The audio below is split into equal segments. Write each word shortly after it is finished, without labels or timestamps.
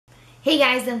Hey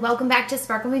guys, and welcome back to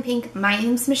Sparkle Me Pink. My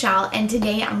name's Michelle, and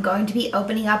today I'm going to be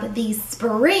opening up the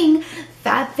spring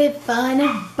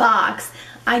FabFitFun box.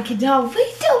 I cannot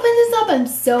wait to open this up. I'm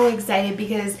so excited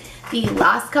because the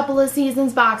last couple of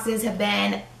seasons boxes have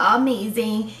been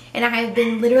amazing, and I have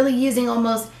been literally using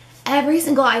almost every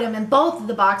single item in both of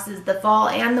the boxes, the fall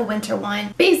and the winter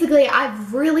one. Basically,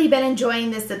 I've really been enjoying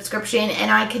this subscription,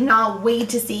 and I cannot wait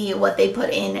to see what they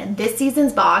put in this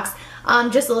season's box.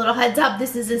 Just a little heads up,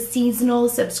 this is a seasonal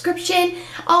subscription.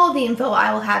 All the info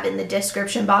I will have in the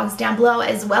description box down below,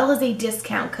 as well as a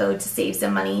discount code to save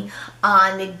some money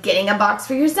on getting a box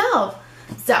for yourself.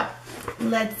 So,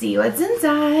 let's see what's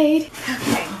inside.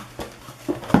 Okay.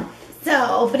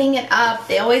 So, opening it up,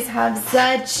 they always have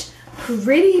such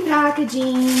pretty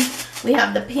packaging. We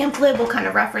have the pamphlet, we'll kind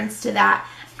of reference to that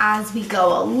as we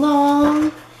go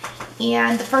along.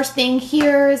 And the first thing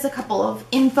here is a couple of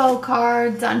info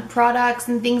cards on products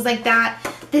and things like that.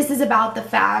 This is about the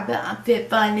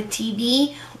FabFitFun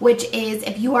TV, which is,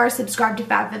 if you are subscribed to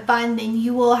FabFitFun, then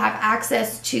you will have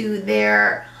access to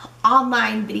their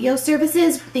online video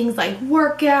services, things like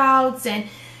workouts and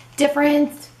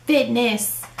different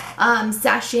fitness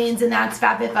sessions, and that's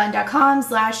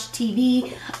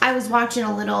fabfitfun.com/TV. I was watching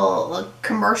a little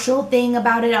commercial thing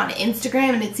about it on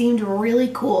Instagram, and it seemed really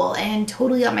cool and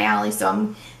totally up my alley, so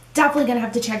I'm definitely gonna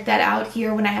have to check that out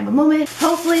here when I have a moment.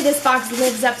 Hopefully this box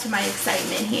lives up to my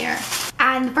excitement here.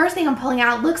 And the first thing I'm pulling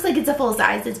out looks like it's a full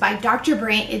size. It's by Dr.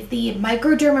 Brandt. It's the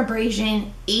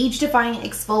Microdermabrasion Age Defying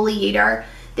Exfoliator.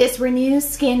 This renews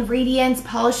skin radiance,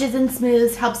 polishes and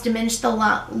smooths, helps diminish the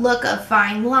look of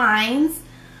fine lines.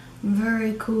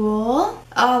 Very cool.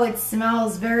 Oh, it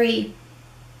smells very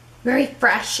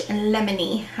fresh and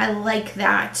lemony. I like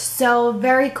that. So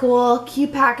very cool,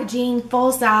 cute packaging,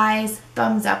 full size.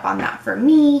 Thumbs up on that for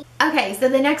me. Okay, so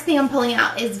the next thing I'm pulling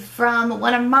out is from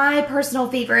one of my personal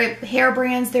favorite hair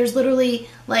brands. There's literally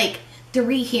like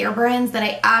 3 hair brands that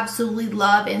I absolutely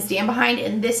love and stand behind,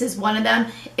 and this is one of them.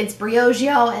 It's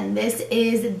Briogeo, and this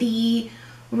is the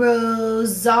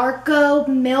Rosarco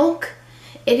Milk.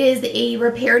 It is a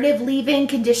reparative leave-in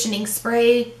conditioning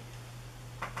spray.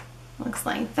 Looks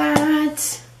like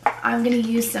that. I'm going to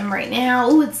use some right now.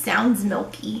 Oh, it sounds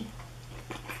milky.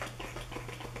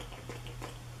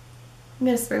 I'm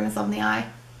going to spray myself in the eye.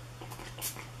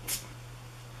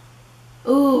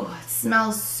 Ooh, it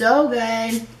smells so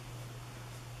good.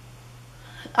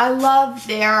 I love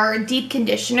their deep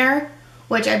conditioner,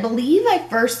 which I believe I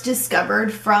first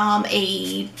discovered from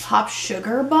a Pop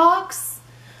Sugar box,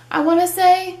 I want to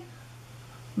say,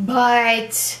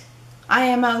 but I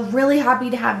am really happy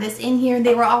to have this in here.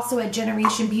 They were also at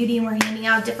Generation Beauty and we're handing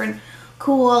out different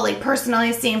cool, like,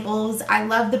 personalized samples. I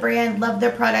love the brand, love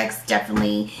their products,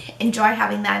 definitely enjoy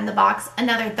having that in the box.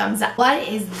 Another thumbs up. What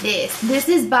is this? This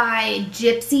is by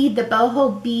Gypsy, the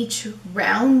Boho Beach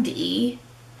Roundie.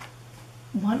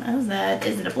 What is that?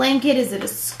 Is it a blanket? Is it a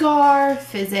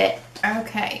scarf? Is it?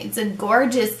 Okay, it's a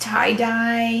gorgeous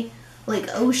tie-dye, like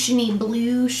oceany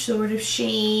blue sort of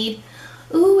shade.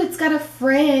 Ooh, it's got a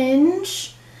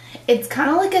fringe. It's kind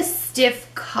of like a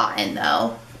stiff cotton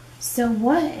though. So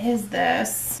what is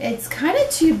this? It's kind of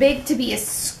too big to be a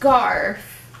scarf.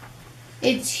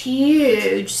 It's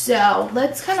huge. So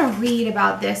let's kind of read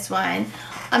about this one.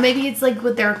 Maybe it's like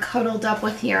what they're cuddled up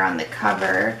with here on the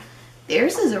cover.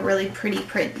 Theirs is a really pretty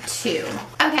print too.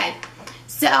 Okay.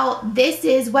 So this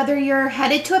is whether you're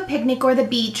headed to a picnic or the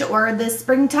beach or the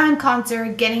springtime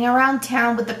concert, getting around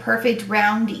town with the perfect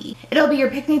roundie. It'll be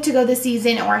your picnic to go this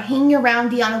season, or hang your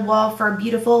roundie on a wall for a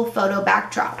beautiful photo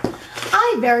backdrop.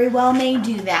 I very well may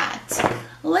do that.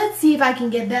 Let's see if I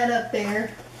can get that up there,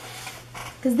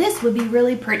 because this would be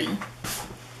really pretty.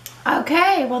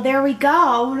 Okay, well there we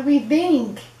go. What do we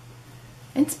think?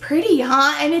 It's pretty,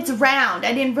 huh? And it's round.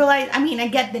 I didn't realize, I mean, I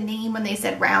get the name when they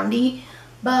said roundie,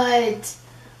 but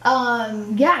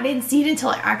yeah, I didn't see it until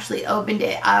I actually opened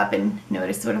it up and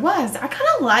noticed what it was. I kind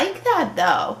of like that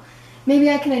though.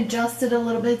 Maybe I can adjust it a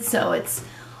little bit so it's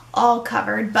all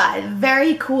covered, but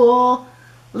very cool.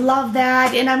 Love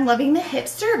that, and I'm loving the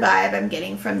hipster vibe I'm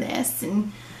getting from this,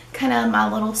 and kind of my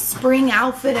little spring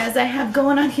outfit as I have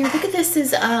going on here. Look at this.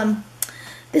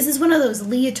 This is one of those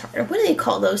leotard, what do they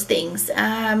call those things?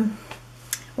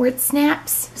 Where it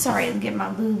snaps. Sorry, I'm getting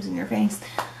my boobs in your face.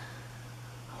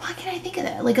 Why can't I think of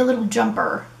that? Like a little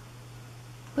jumper.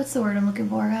 What's the word I'm looking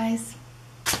for, guys?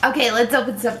 Okay, let's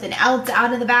open something else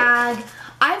out of the bag.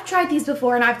 I've tried these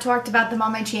before and I've talked about them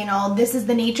on my channel. This is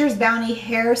the Nature's Bounty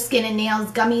Hair, Skin, and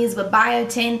Nails Gummies with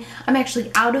Biotin. I'm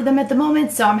actually out of them at the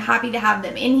moment, so I'm happy to have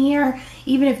them in here.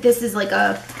 Even if this is like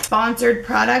a sponsored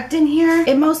product in here,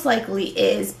 it most likely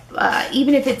is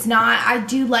even if it's not, I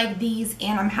do like these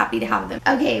and I'm happy to have them.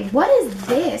 Okay, what is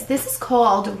this? This is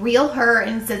called RealHer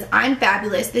and it says, I'm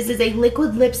fabulous. This is a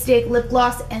liquid lipstick, lip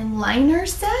gloss, and liner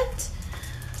set.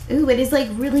 Ooh, it is like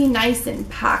really nice and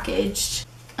packaged.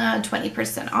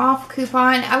 20% off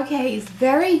coupon. Okay, it's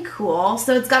very cool.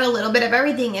 So it's got a little bit of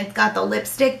everything. It's got the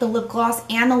lipstick, the lip gloss,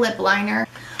 and the lip liner.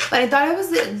 But I thought it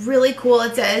was really cool.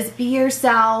 It says, be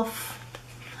yourself.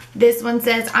 This one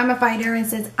says, I'm a fighter, and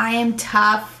says, I am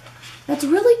tough. That's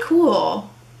really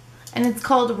cool. And it's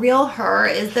called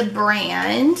RealHer is the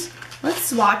brand. Let's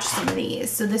swatch some of these.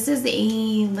 So this is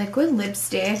a liquid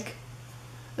lipstick.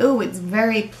 Oh, it's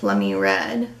very plummy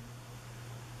red.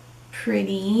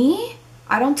 Pretty.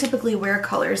 I don't typically wear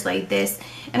colors like this.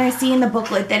 And I see in the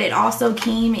booklet that it also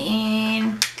came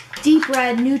in deep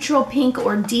red, neutral pink,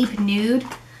 or deep nude.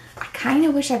 I kind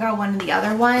of wish I got one of the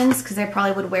other ones because I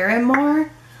probably would wear it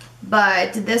more.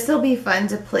 But this will be fun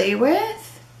to play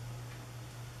with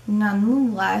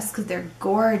nonetheless because they're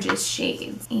gorgeous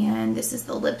shades. And this is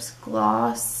the lip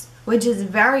gloss, which is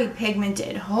very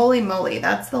pigmented. Holy moly,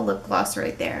 that's the lip gloss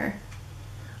right there.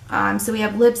 So we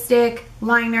have lipstick,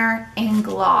 liner, and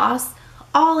gloss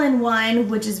all in one,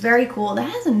 which is very cool. That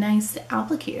has a nice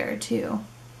applicator too.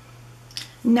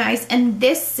 Nice. And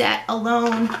this set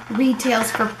alone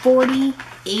retails for $48.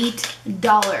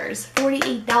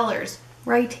 $48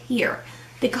 right here.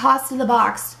 The cost of the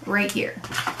box right here.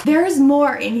 There's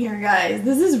more in here, guys.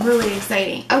 This is really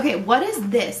exciting. Okay, what is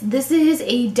this? This is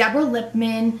a Deborah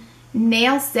Lippmann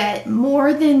nail set.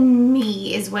 More Than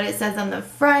Me is what it says on the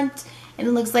front. And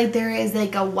it looks like there is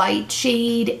like a white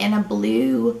shade and a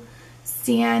blue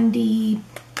sandy,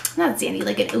 not sandy,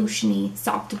 like an oceany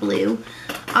soft blue.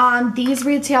 These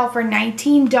retail for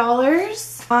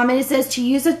 $19. And it says to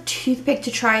use a toothpick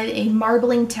to try a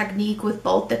marbling technique with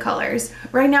both the colors.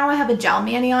 Right now I have a gel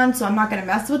mani on, so I'm not going to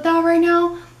mess with that right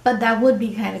now, but that would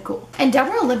be kind of cool. And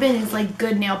Deborah Lippmann is like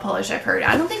good nail polish, I've heard.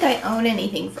 I don't think I own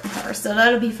anything from her, so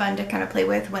that'll be fun to kind of play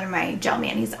with when my gel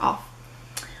mani's off.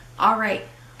 Alright.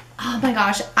 Oh my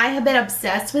gosh, I have been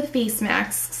obsessed with face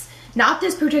masks. Not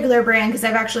this particular brand because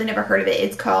I've actually never heard of it.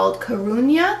 It's called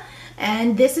Karuna,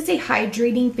 and this is a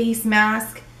hydrating face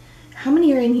mask. How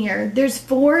many are in here? There's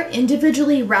 4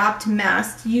 individually wrapped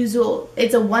masks. It's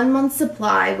a 1-month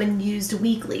supply when used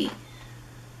weekly.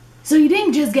 So you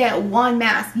didn't just get one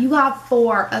mask, you got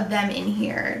 4 of them in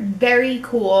here. Very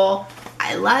cool.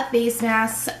 I love face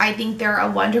masks. I think they're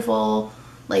a wonderful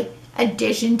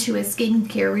addition to a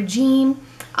skincare regime.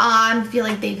 I feel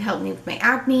like they've helped me with my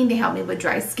acne, they helped me with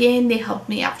dry skin, they helped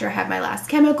me after I had my last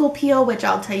chemical peel, which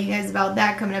I'll tell you guys about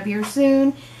that coming up here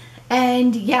soon.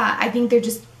 And yeah, I think they're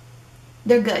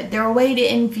good. They're a way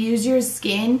to infuse your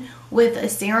skin with a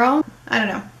serum. I don't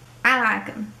know. I like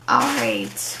them.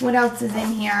 Alright, what else is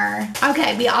in here?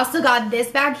 Okay, we also got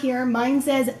this bag here. Mine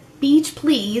says beach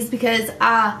please because,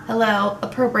 hello,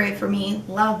 appropriate for me.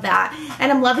 Love that. And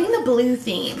I'm loving the blue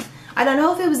theme. I don't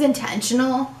know if it was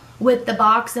intentional with the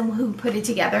box and who put it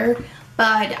together,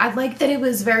 but I like that it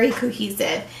was very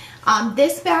cohesive.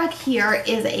 This bag here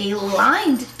is a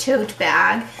lined tote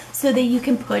bag so that you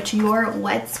can put your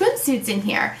wet swimsuits in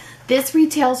here. This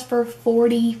retails for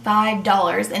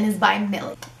 $45 and is by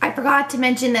Millie. I forgot to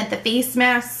mention that the face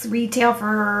masks retail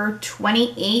for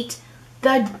 $28.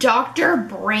 The Dr.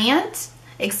 Brandt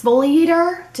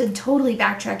exfoliator, to totally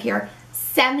backtrack here,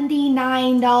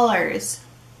 $79.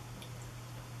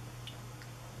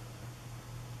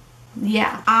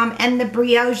 Yeah, and the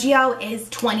Briogeo is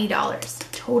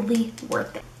 $20. Totally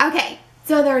worth it. Okay,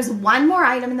 so there's one more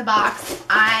item in the box.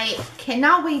 I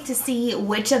cannot wait to see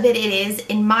which of it is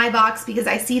in my box because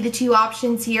I see the 2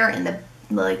 options here in the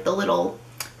the little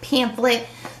pamphlet.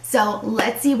 So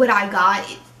let's see what I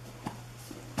got.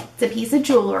 It's a piece of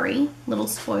jewelry. Little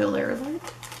spoiler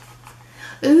alert.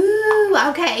 Ooh,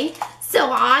 okay.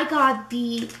 So I got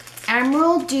the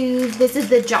Emerald Dew. This is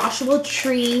the Joshua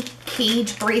Tree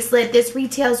cage bracelet. This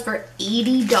retails for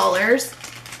 $80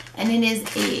 and it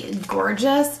is a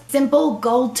gorgeous simple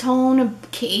gold tone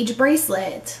cage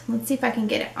bracelet. Let's see if I can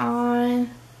get it on.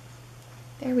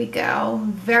 There we go.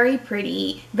 Very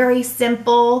pretty, very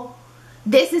simple.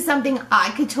 This is something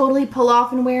I could totally pull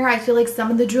off and wear. I feel like some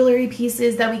of the jewelry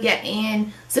pieces that we get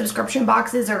in subscription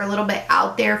boxes are a little bit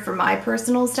out there for my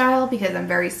personal style because I'm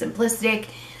very simplistic.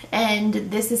 And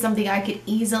this is something I could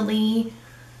easily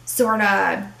sort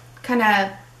of kind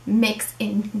of mix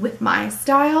in with my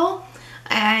style.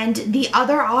 And the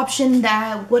other option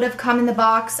that would have come in the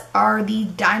box are the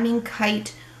Diamond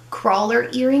Kite Crawler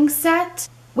Earring Set,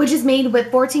 which is made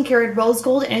with 14 karat rose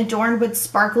gold and adorned with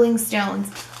sparkling stones.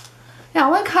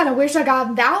 Now I kind of wish I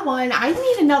got that one. I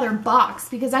need another box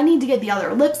because I need to get the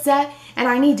other lip set and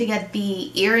I need to get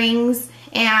the earrings,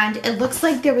 and it looks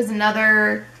like there was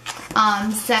another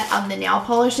set of the nail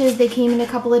polishes. They came in a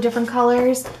couple of different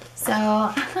colors. So,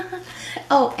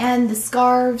 oh, and the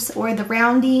scarves or the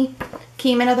roundie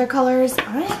came in other colors.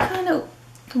 I kind of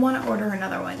want to order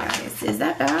another one, guys. Is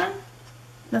that bad?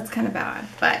 That's kind of bad,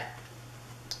 but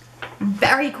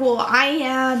very cool. I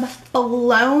am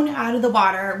blown out of the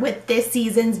water with this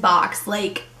season's box.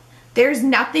 Like, there's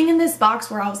nothing in this box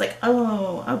where I was like,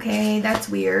 oh, okay, that's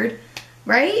weird,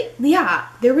 right? Yeah,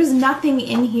 there was nothing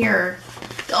in here.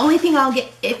 The only thing I'll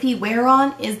get iffy wear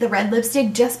on is the red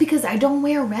lipstick, just because I don't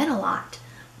wear red a lot.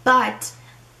 But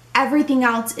everything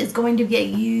else is going to get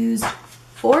used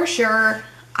for sure.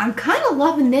 I'm kind of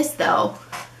loving this though.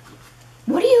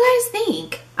 What do you guys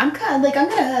think? I'm kind of like, I'm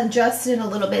gonna adjust it a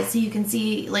little bit so you can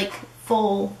see like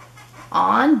full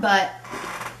on, but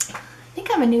I think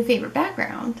I have a new favorite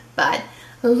background. But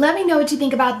let me know what you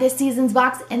think about this season's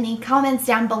box in the comments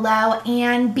down below,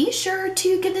 and be sure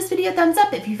to give this video a thumbs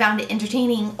up if you found it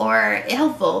entertaining or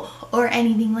helpful or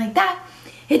anything like that.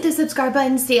 Hit the subscribe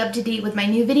button to stay up to date with my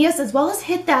new videos, as well as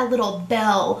hit that little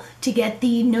bell to get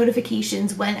the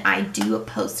notifications when I do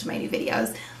post my new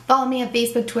videos. Follow me on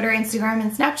Facebook, Twitter, Instagram,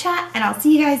 and Snapchat, and I'll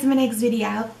see you guys in my next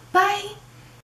video. Bye!